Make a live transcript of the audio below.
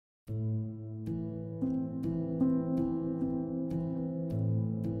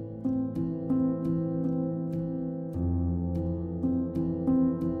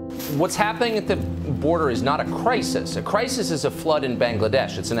What's happening at the border is not a crisis. A crisis is a flood in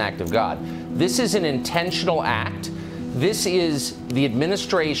Bangladesh. It's an act of God. This is an intentional act. This is the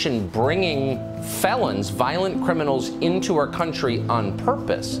administration bringing felons, violent criminals, into our country on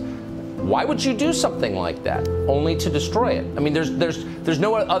purpose. Why would you do something like that, only to destroy it? I mean, there's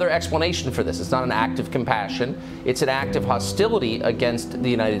no other explanation for this. It's not an act of compassion. It's an act of hostility against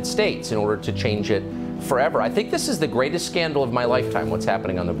the United States in order to change it forever. I think this is the greatest scandal of my lifetime, what's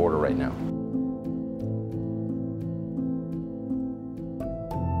happening on the border right now.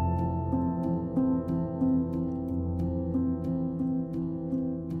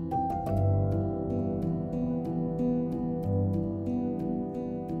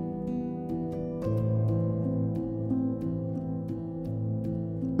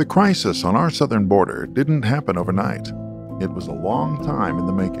 The crisis on our southern border didn't happen overnight. It was a long time in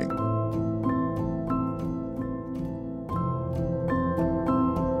the making.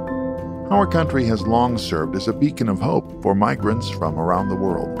 Our country has long served as a beacon of hope for migrants from around the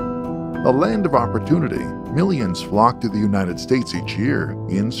world. A land of opportunity, millions flock to the United States each year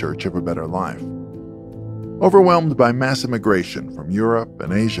in search of a better life. Overwhelmed by mass immigration from Europe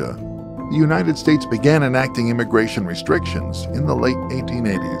and Asia, the United States began enacting immigration restrictions in the late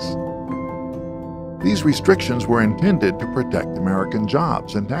 1880s. These restrictions were intended to protect American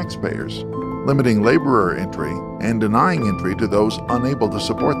jobs and taxpayers, limiting laborer entry and denying entry to those unable to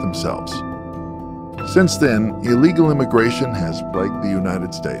support themselves. Since then, illegal immigration has plagued the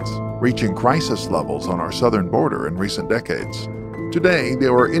United States, reaching crisis levels on our southern border in recent decades. Today,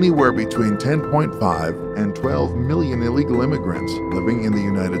 there are anywhere between 10.5 and 12 million illegal immigrants living in the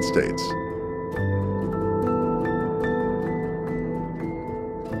United States.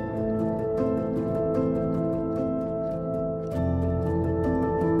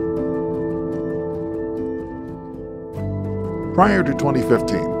 Prior to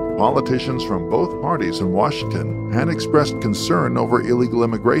 2015, politicians from both parties in Washington had expressed concern over illegal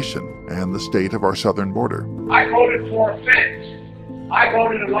immigration and the state of our southern border. I voted for a fence. I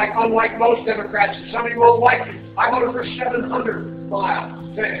voted, unlike most Democrats, and some of you won't like it, I voted for a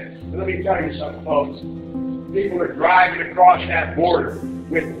 700-mile fence. And let me tell you something, folks. People are driving across that border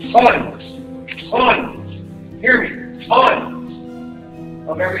with tons, hear me, tons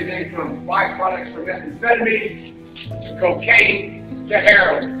of everything from byproducts from methamphetamine to cocaine to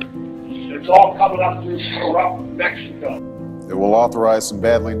heroin. It's all coming up through corrupt Mexico. It will authorize some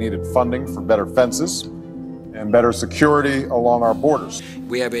badly needed funding for better fences and better security along our borders.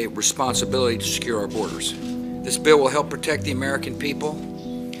 We have a responsibility to secure our borders. This bill will help protect the American people.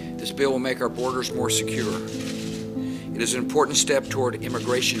 This bill will make our borders more secure. It is an important step toward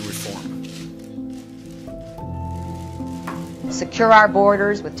immigration reform. Secure our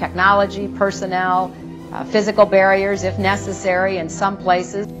borders with technology, personnel, physical barriers if necessary in some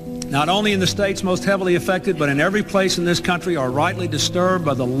places. Not only in the states most heavily affected, but in every place in this country are rightly disturbed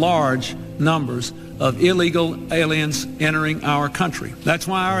by the large numbers of illegal aliens entering our country. That's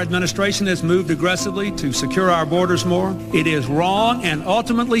why our administration has moved aggressively to secure our borders more. It is wrong and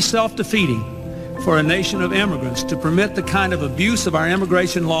ultimately self-defeating for a nation of immigrants to permit the kind of abuse of our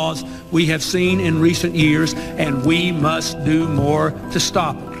immigration laws we have seen in recent years, and we must do more to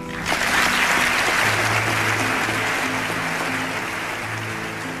stop it.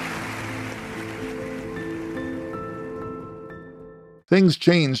 Things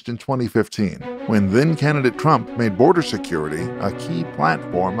changed in 2015 when then-candidate Trump made border security a key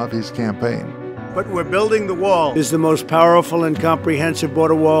platform of his campaign. But we're building the wall. It's the most powerful and comprehensive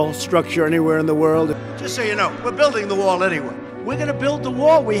border wall structure anywhere in the world. Just so you know, we're building the wall anyway. We're going to build the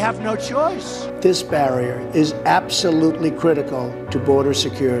wall. We have no choice. This barrier is absolutely critical to border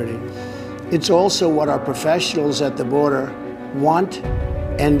security. It's also what our professionals at the border want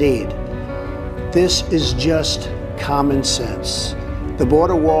and need. This is just common sense. The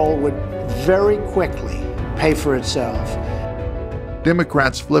border wall would very quickly pay for itself.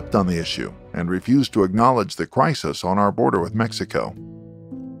 Democrats flipped on the issue and refused to acknowledge the crisis on our border with Mexico.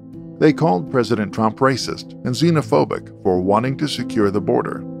 They called President Trump racist and xenophobic for wanting to secure the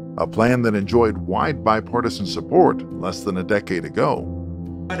border, a plan that enjoyed wide bipartisan support less than a decade ago.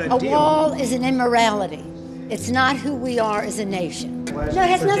 A wall is an immorality. It's not who we are as a nation. No, it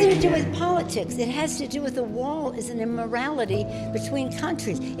has nothing to do with politics. It has to do with the wall is an immorality between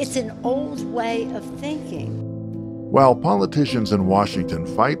countries. It's an old way of thinking. While politicians in Washington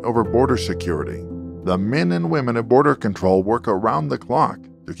fight over border security, the men and women at border control work around the clock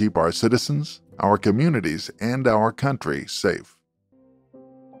to keep our citizens, our communities, and our country safe.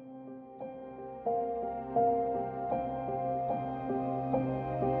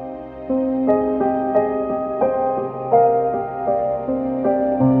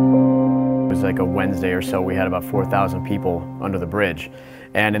 Wednesday or so, we had about 4,000 people under the bridge.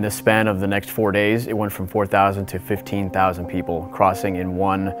 And in the span of the next 4 days, it went from 4,000 to 15,000 people crossing in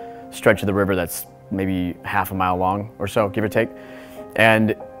one stretch of the river that's maybe half a mile long or so, give or take.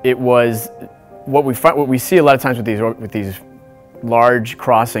 And it was, what we see a lot of times with these large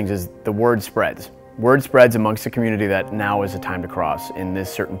crossings is the word spreads. Word spreads amongst the community that now is the time to cross in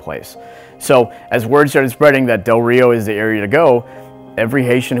this certain place. So as word started spreading that Del Rio is the area to go, every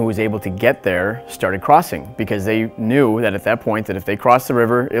Haitian who was able to get there started crossing, because they knew that at that point that if they crossed the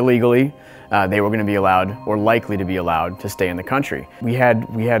river illegally, they were going to be allowed, or likely to be allowed, to stay in the country. We had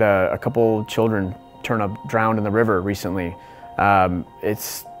a couple children turn up drowned in the river recently.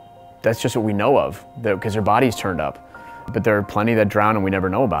 That's just what we know of, because their bodies turned up. But there are plenty that drown and we never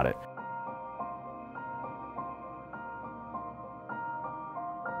know about it.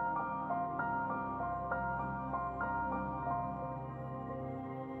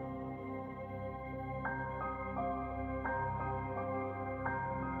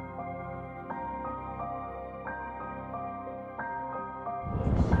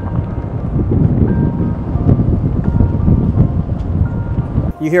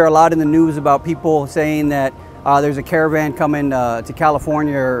 You hear a lot in the news about people saying that there's a caravan coming to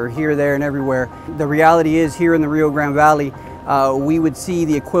California or here, there, and everywhere. The reality is, here in the Rio Grande Valley, we would see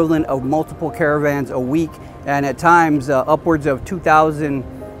the equivalent of multiple caravans a week, and at times upwards of 2,000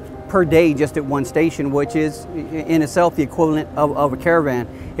 per day just at one station, which is in itself the equivalent of a caravan.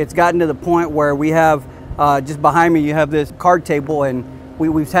 It's gotten to the point where we have, just behind me, you have this card table, and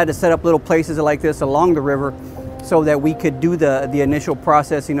we've had to set up little places like this along the river so that we could do the initial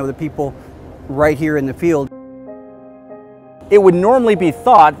processing of the people right here in the field. It would normally be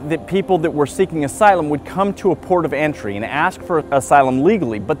thought that people that were seeking asylum would come to a port of entry and ask for asylum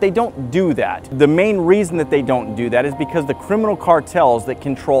legally, but they don't do that. The main reason that they don't do that is because the criminal cartels that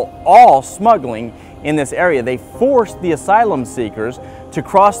control all smuggling in this area, they force the asylum seekers to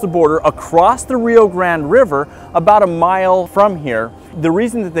cross the border across the Rio Grande River about a mile from here. The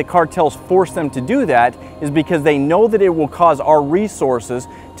reason that the cartels force them to do that is because they know that it will cause our resources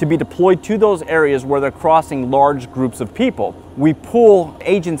to be deployed to those areas where they're crossing large groups of people. We pull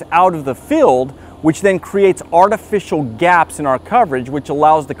agents out of the field, which then creates artificial gaps in our coverage, which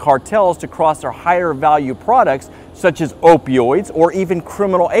allows the cartels to cross their higher value products, such as opioids or even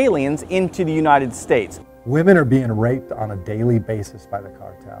criminal aliens, into the United States. Women are being raped on a daily basis by the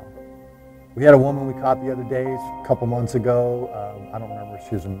cartel. We had a woman we caught the other day, a couple months ago. I don't remember if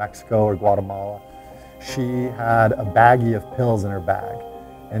she was in Mexico or Guatemala. She had a baggie of pills in her bag,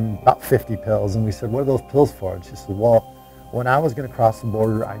 and about 50 pills. And we said, what are those pills for? And she said, well, when I was going to cross the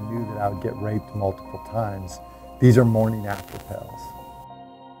border, I knew that I would get raped multiple times. These are morning after pills.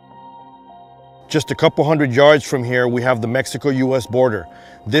 Just a couple hundred yards from here, we have the Mexico-US border.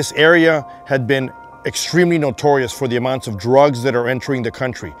 This area had been extremely notorious for the amounts of drugs that are entering the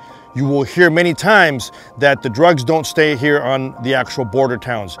country. You will hear many times that the drugs don't stay here on the actual border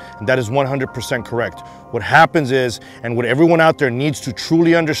towns, and that is 100% correct. What happens is, and what everyone out there needs to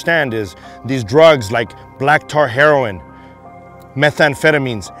truly understand is, these drugs like black tar heroin,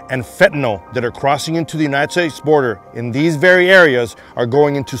 methamphetamines, and fentanyl that are crossing into the United States border in these very areas are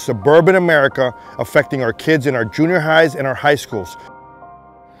going into suburban America, affecting our kids in our junior highs and our high schools.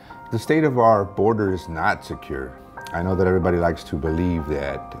 The state of our border is not secure. I know that everybody likes to believe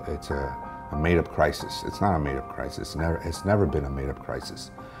that it's a made-up crisis. It's not a made-up crisis. It's never been a made-up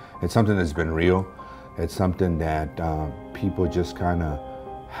crisis. It's something that's been real. It's something that people just kind of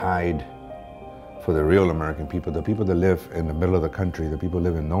hide for the real American people. The people that live in the middle of the country, the people who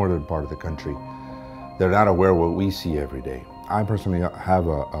live in the northern part of the country, they're not aware of what we see every day. I personally have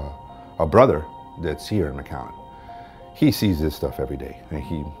a brother that's here in McAllen. He sees this stuff every day, and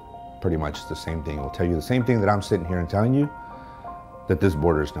he pretty much the same thing. He'll tell you the same thing that I'm sitting here and telling you, that this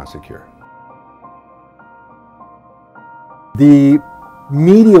border is not secure. The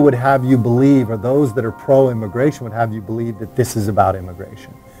media would have you believe, or those that are pro-immigration would have you believe, that this is about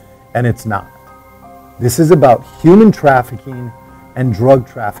immigration, and it's not. This is about human trafficking and drug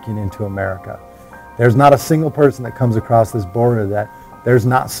trafficking into America. There's not a single person that comes across this border that there's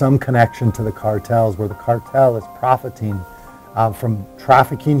not some connection to the cartels, where the cartel is profiting from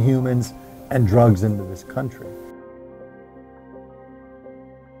trafficking humans and drugs into this country.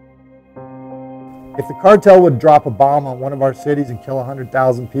 If the cartel would drop a bomb on one of our cities and kill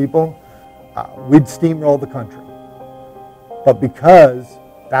 100,000 people, we'd steamroll the country. But because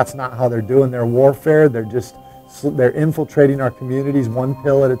that's not how they're doing their warfare, they're infiltrating our communities one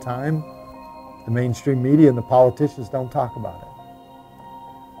pill at a time, the mainstream media and the politicians don't talk about it.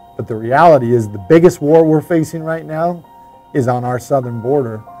 But the reality is, the biggest war we're facing right now is on our southern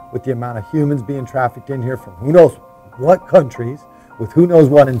border with the amount of humans being trafficked in here from who knows what countries, with who knows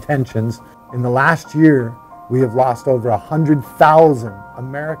what intentions. In the last year, we have lost over 100,000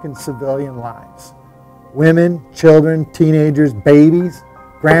 American civilian lives. Women, children, teenagers, babies,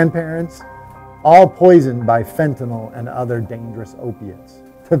 grandparents, all poisoned by fentanyl and other dangerous opiates.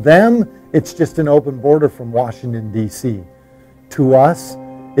 To them, it's just an open border from Washington, D.C. To us,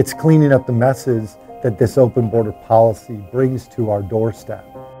 it's cleaning up the messes that this open border policy brings to our doorstep.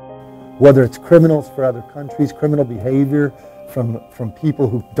 Whether it's criminals for other countries, criminal behavior from people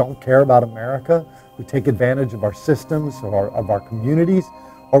who don't care about America, who take advantage of our systems, of our communities,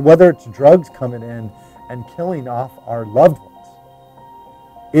 or whether it's drugs coming in and killing off our loved ones.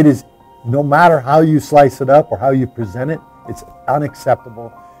 It is, no matter how you slice it up or how you present it, it's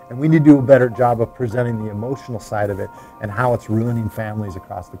unacceptable. And we need to do a better job of presenting the emotional side of it and how it's ruining families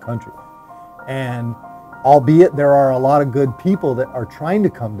across the country. And albeit there are a lot of good people that are trying to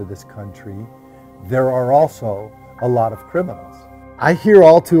come to this country, there are also a lot of criminals. I hear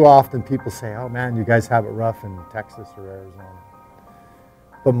all too often people say, oh man, you guys have it rough in Texas or Arizona.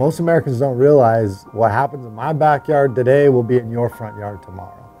 But most Americans don't realize what happens in my backyard today will be in your front yard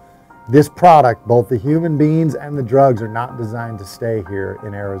tomorrow. This product, both the human beings and the drugs, are not designed to stay here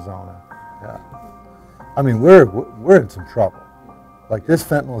in Arizona. I mean, we're in some trouble. Like, this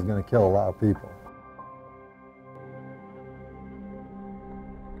fentanyl is going to kill a lot of people.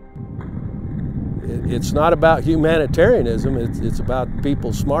 It's not about humanitarianism, it's about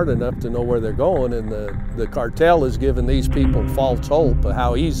people smart enough to know where they're going, and the cartel has given these people false hope of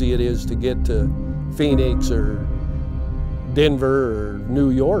how easy it is to get to Phoenix or Denver or New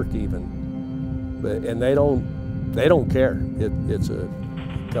York even. And they don't care. It's a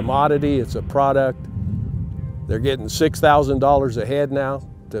commodity, it's a product. They're getting $6,000 a head now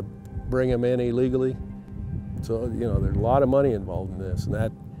to bring them in illegally. So, you know, there's a lot of money involved in this,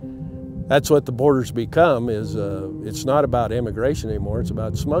 and that's what the border's become. Is it's not about immigration anymore, it's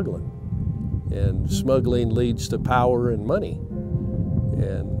about smuggling. And smuggling leads to power and money.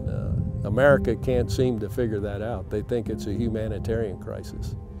 And America can't seem to figure that out. They think it's a humanitarian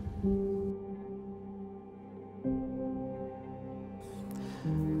crisis.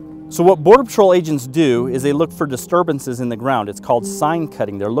 So what Border Patrol agents do is they look for disturbances in the ground. It's called sign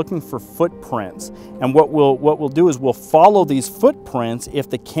cutting. They're looking for footprints. And what we'll do is we'll follow these footprints. If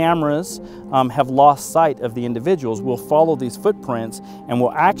the cameras have lost sight of the individuals, we'll follow these footprints and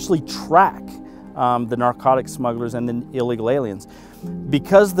we'll actually track the narcotic smugglers and the illegal aliens.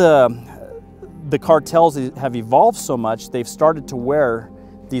 Because the cartels have evolved so much, they've started to wear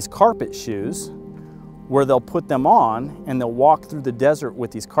these carpet shoes, where they'll put them on and they'll walk through the desert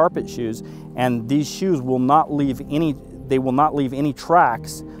with these carpet shoes, and these shoes will not leave any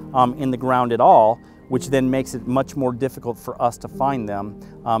tracks in the ground at all, which then makes it much more difficult for us to find them.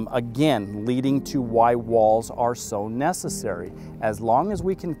 Again, leading to why walls are so necessary. As long as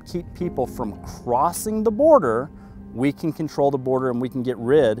we can keep people from crossing the border, we can control the border and we can get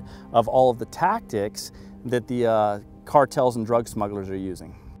rid of all of the tactics that the cartels and drug smugglers are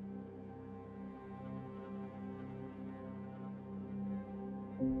using.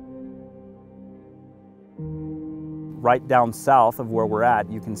 Right down south of where we're at,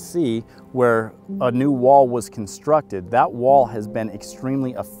 you can see where a new wall was constructed. That wall has been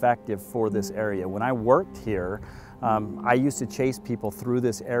extremely effective for this area. When I worked here, I used to chase people through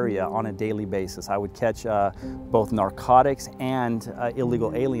this area on a daily basis. I would catch both narcotics and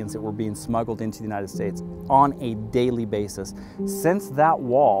illegal aliens that were being smuggled into the United States on a daily basis. Since that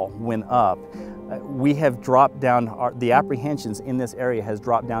wall went up, we have dropped down, the apprehensions in this area has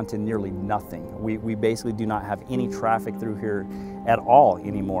dropped down to nearly nothing. We basically do not have any traffic through here at all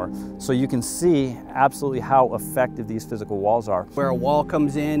anymore. So you can see absolutely how effective these physical walls are. Where a wall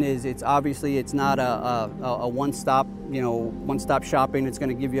comes in is it's not a one-stop, one-stop shopping. It's going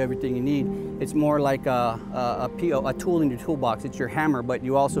to give you everything you need. It's more like a tool in your toolbox. It's your hammer, but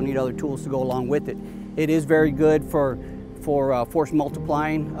you also need other tools to go along with it. It is very good for force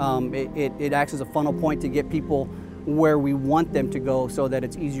multiplying. It acts as a funnel point to get people where we want them to go, so that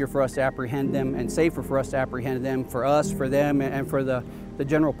it's easier for us to apprehend them and safer for us to apprehend them, for us, for them, and for the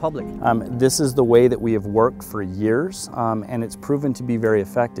general public. This is the way that we have worked for years, and it's proven to be very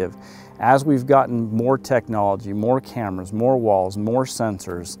effective. As we've gotten more technology, more cameras, more walls, more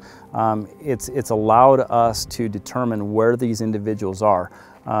sensors, it's allowed us to determine where these individuals are.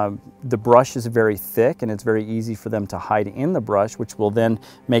 The brush is very thick and it's very easy for them to hide in the brush, which will then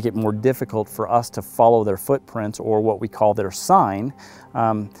make it more difficult for us to follow their footprints, or what we call their sign.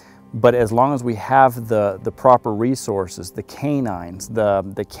 But as long as we have the proper resources, the canines,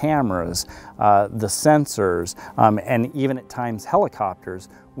 the cameras, the sensors, and even at times helicopters,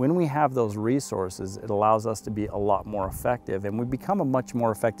 when we have those resources, it allows us to be a lot more effective, and we become a much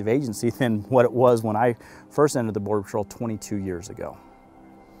more effective agency than what it was when I first entered the Border Patrol 22 years ago.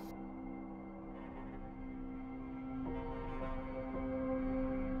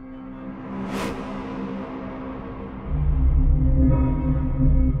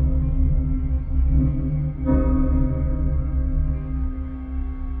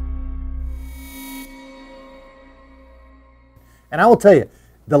 And I will tell you,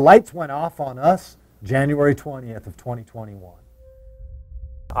 the lights went off on us January 20th of 2021.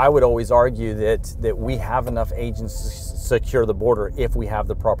 I would always argue that we have enough agents to secure the border if we have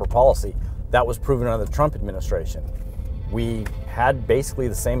the proper policy. That was proven under the Trump administration. We had basically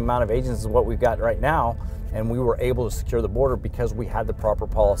the same amount of agents as what we've got right now, and we were able to secure the border because we had the proper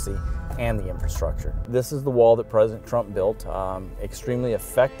policy and the infrastructure. This is the wall that President Trump built. Extremely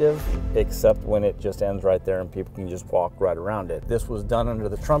effective, except when it just ends right there and people can just walk right around it. This was done under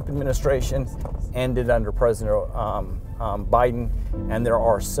the Trump administration, ended under President Biden, and there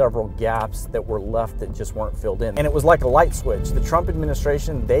are several gaps that were left that just weren't filled in. And it was like a light switch. The Trump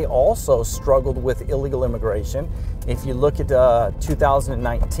administration, they also struggled with illegal immigration. If you look at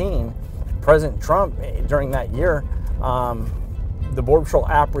 2019, President Trump, during that year, the Border Patrol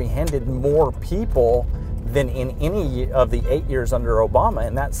apprehended more people than in any of the 8 years under Obama,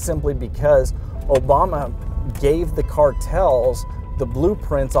 and that's simply because Obama gave the cartels the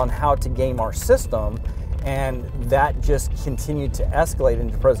blueprints on how to game our system, and that just continued to escalate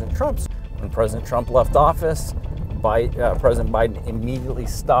into President Trump's. When President Trump left office, President Biden immediately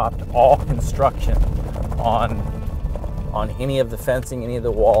stopped all construction on any of the fencing, any of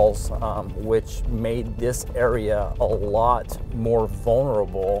the walls, which made this area a lot more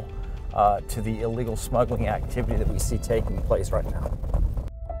vulnerable to the illegal smuggling activity that we see taking place right now.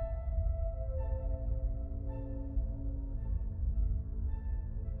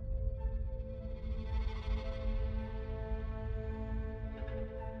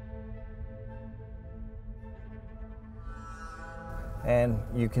 And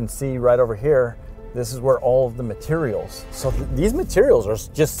you can see right over here, this is where all of the materials. So these materials are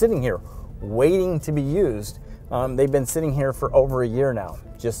just sitting here waiting to be used. They've been sitting here for over a year now,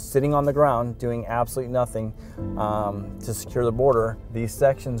 just sitting on the ground doing absolutely nothing to secure the border. These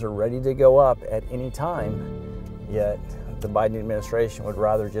sections are ready to go up at any time, yet the Biden administration would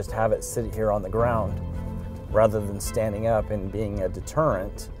rather just have it sit here on the ground rather than standing up and being a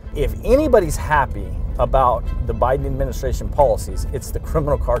deterrent. If anybody's happy about the Biden administration policies, it's the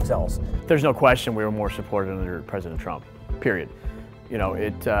criminal cartels. There's no question we were more supported under President Trump, period. You know,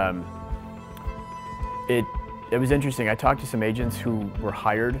 it was interesting. I talked to some agents who were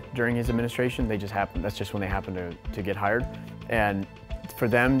hired during his administration. They just happened, that's just when they happened to get hired. And for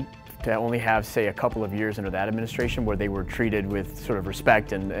them to only have, say, a couple of years under that administration where they were treated with sort of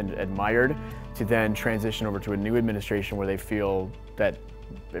respect and admired, to then transition over to a new administration where they feel that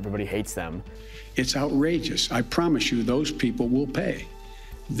everybody hates them. It's outrageous. I promise you those people will pay.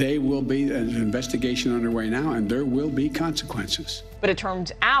 They will be, an investigation underway now, and there will be consequences. But it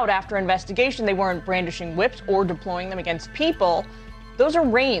turns out after investigation, they weren't brandishing whips or deploying them against people. Those are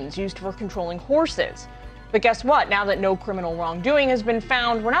reins used for controlling horses. But guess what? Now that no criminal wrongdoing has been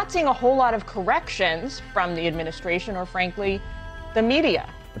found, we're not seeing a whole lot of corrections from the administration or, frankly, the media.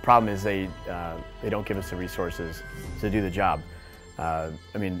 The problem is they don't give us the resources to do the job. I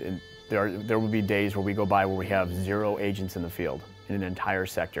mean, there will be days where we go by where we have 0 agents in the field in an entire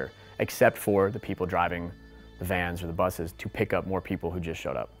sector, except for the people driving the vans or the buses to pick up more people who just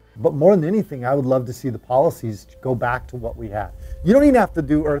showed up. But more than anything, I would love to see the policies go back to what we had. You don't even have to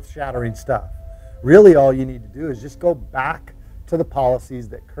do earth-shattering stuff. Really, all you need to do is just go back to the policies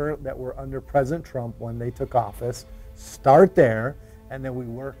that were under President Trump when they took office, start there, and then we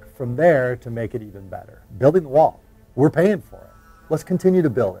work from there to make it even better. Building the wall, we're paying for it. Let's continue to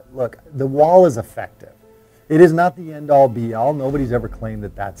build it. Look, the wall is effective. It is not the end-all, be-all. Nobody's ever claimed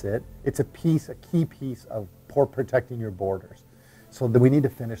that that's it. It's a key piece of protecting your borders. So we need to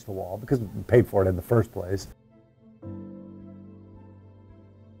finish the wall because we paid for it in the first place.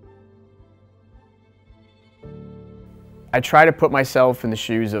 I try to put myself in the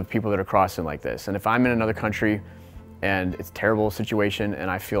shoes of people that are crossing like this. And if I'm in another country and it's a terrible situation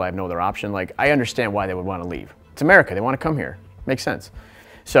and I feel I have no other option, like, I understand why they would want to leave. It's America, they want to come here. Makes sense.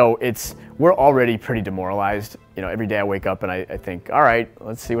 So we're already pretty demoralized. You know, every day I wake up and I think, all right,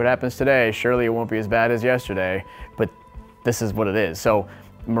 let's see what happens today. Surely it won't be as bad as yesterday, but this is what it is. So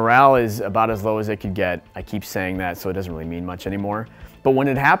morale is about as low as it could get. I keep saying that, so it doesn't really mean much anymore. But when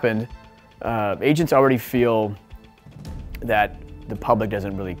it happened, agents already feel that the public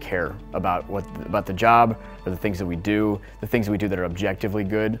doesn't really care about the job or the things that we do, the things that we do that are objectively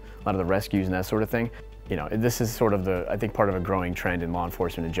good, a lot of the rescues and that sort of thing. You know, this is sort of I think part of a growing trend in law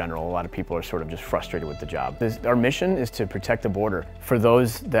enforcement in general. A lot of people are sort of just frustrated with the job. Our mission is to protect the border. For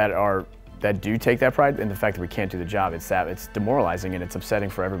those that do take that pride in the fact that we can't do the job, it's demoralizing and it's upsetting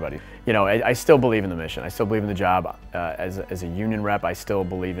for everybody. You know, I still believe in the mission. I still believe in the job. As a union rep, I still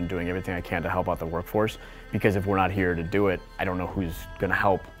believe in doing everything I can to help out the workforce, because if we're not here to do it, I don't know who's going to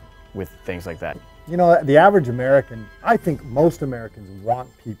help with things like that. You know, the average American, I think most Americans want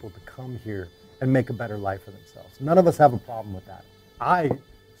people to come here and make a better life for themselves. None of us have a problem with that. I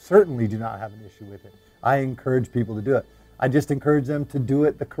certainly do not have an issue with it. I encourage people to do it. I just encourage them to do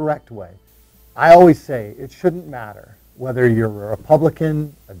it the correct way. I always say it shouldn't matter whether you're a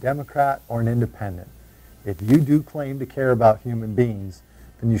Republican, a Democrat, or an independent. If you do claim to care about human beings,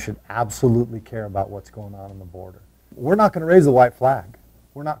 then you should absolutely care about what's going on the border. We're not going to raise the white flag.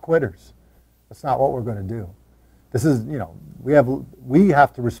 We're not quitters. That's not what we're going to do. This is, you know, we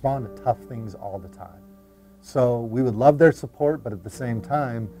have to respond to tough things all the time. So we would love their support, but at the same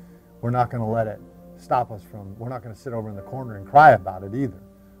time, we're not going to let it stop us from, we're not going to sit over in the corner and cry about it either.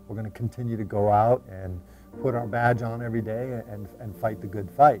 We're going to continue to go out and put our badge on every day and fight the good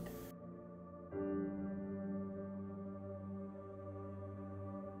fight.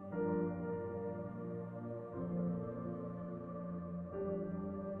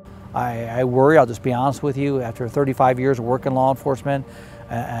 I worry, I'll just be honest with you, after 35 years of work in law enforcement,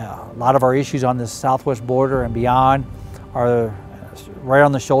 a lot of our issues on this southwest border and beyond are right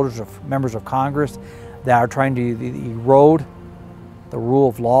on the shoulders of members of Congress that are trying to erode the rule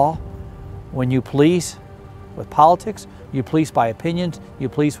of law. When you police with politics, you police by opinions, you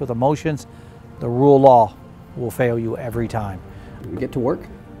police with emotions, the rule of law will fail you every time. Get to work,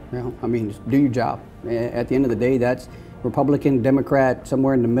 you know, I mean, just do your job. At the end of the day, that's Republican, Democrat,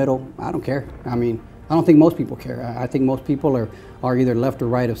 somewhere in the middle, I don't care. I mean, I don't think most people care. I think most people are either left or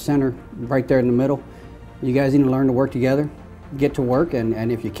right of center, right there in the middle. You guys need to learn to work together, get to work,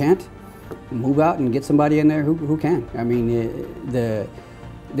 and if you can't, move out and get somebody in there who can. I mean,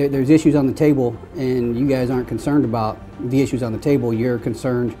 there's issues on the table, and you guys aren't concerned about the issues on the table. You're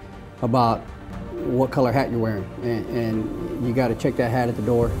concerned about what color hat you're wearing, and you got to check that hat at the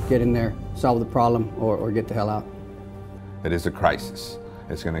door, get in there, solve the problem, or get the hell out. It is a crisis.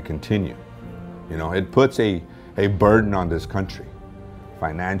 It's going to continue. You know, it puts a burden on this country,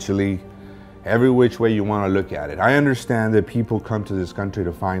 financially, every which way you want to look at it. I understand that people come to this country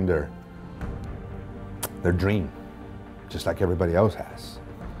to find their dream, just like everybody else has.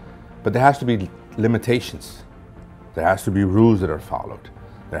 But there has to be limitations. There has to be rules that are followed.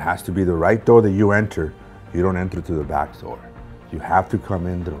 There has to be the right door that you enter. You don't enter through the back door. You have to come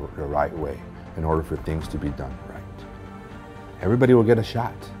in the right way in order for things to be done right. Everybody will get a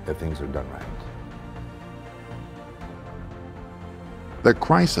shot if things are done right. The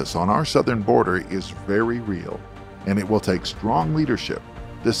crisis on our southern border is very real, and it will take strong leadership,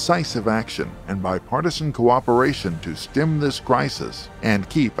 decisive action, and bipartisan cooperation to stem this crisis and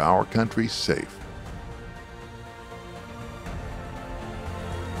keep our country safe.